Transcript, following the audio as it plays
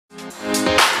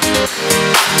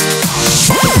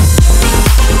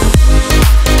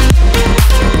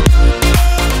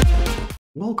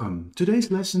Welcome.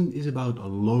 Today's lesson is about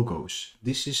logos.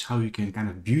 This is how you can kind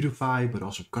of beautify but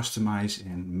also customize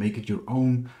and make it your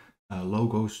own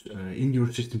logos in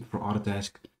your system for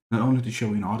Autotask. Not only to show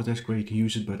in Autotask where you can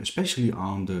use it, but especially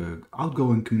on the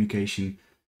outgoing communication,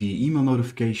 the email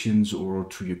notifications, or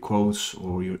through your quotes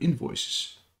or your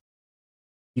invoices.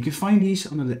 You can find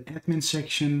these under the admin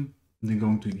section, and then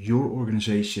going to your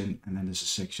organization, and then there's a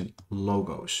section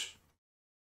logos.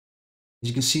 As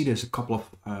you can see, there's a couple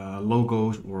of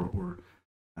logos or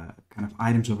kind of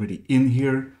items already in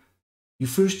here. You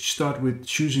first start with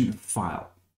choosing a file.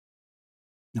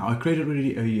 Now I created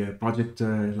already a project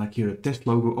like here, a test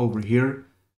logo over here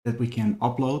that we can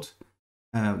upload.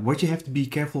 What you have to be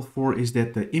careful for is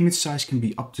that the image size can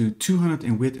be up to 200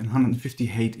 in width and 150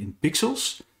 height in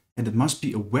pixels. And it must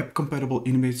be a web compatible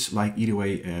image, like either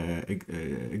way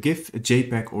a GIF, a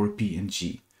JPEG, or a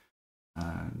PNG.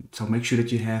 So make sure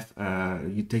that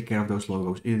you take care of those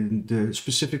logos. In the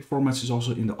specific formats is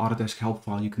also in the Autotask help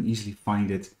file. You can easily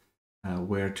find it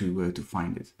where to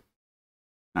find it.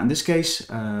 Now in this case,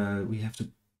 we have to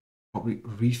probably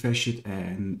refresh it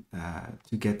and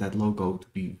to get that logo to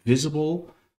be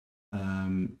visible.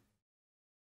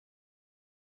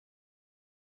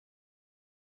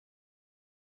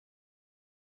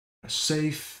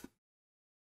 Save.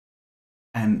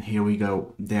 And here we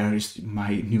go. There is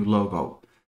my new logo.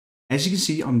 As you can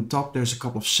see on top, there's a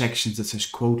couple of sections that says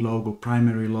quote logo,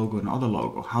 primary logo, and other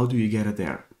logo. How do you get it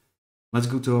there? Let's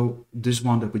go to this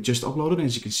one that we just uploaded.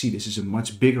 As you can see, this is a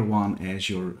much bigger one as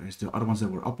the other ones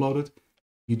that were uploaded.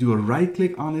 You do a right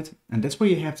click on it, and that's where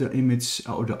you have the image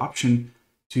or the option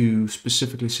to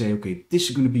specifically say, okay, this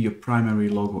is going to be your primary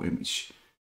logo image.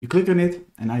 You click on it,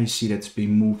 and now you see that's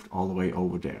being moved all the way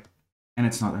over there. And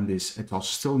it's not in this, it's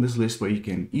also still in this list where you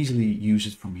can easily use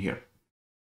it from here.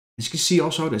 As you can see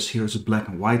also, here's a black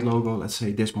and white logo. Let's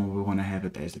say this one, we want to have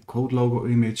it as the quote logo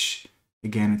image.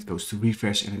 Again, it goes to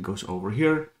refresh and it goes over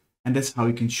here. And that's how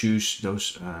you can choose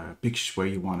those pictures where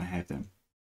you want to have them.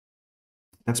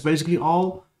 That's basically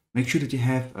all. Make sure that you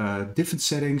have different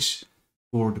settings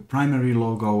for the primary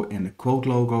logo and the quote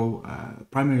logo.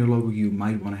 Primary logo, you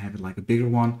might want to have it like a bigger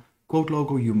one. Quote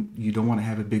logo, you don't want to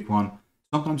have a big one.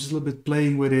 Sometimes it's a little bit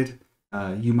playing with it.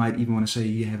 You might even want to say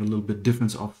you have a little bit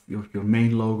difference of your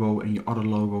main logo and your other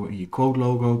logo and your quote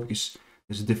logo, because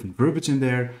there's a different verbiage in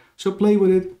there. So play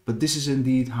with it, but this is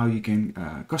indeed how you can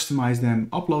customize them,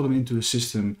 upload them into a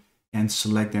system, and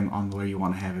select them on where you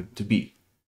want to have it to be.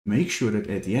 Make sure that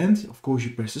at the end, of course,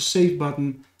 you press the save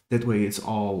button. That way it's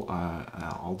all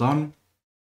done.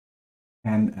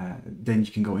 And then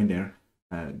you can go in there.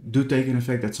 Do take in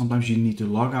effect that sometimes you need to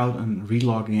log out and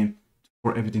re-log in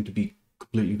for everything to be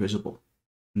completely visible.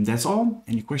 And that's all.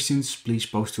 Any questions, please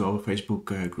post to our Facebook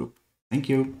group. Thank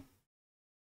you.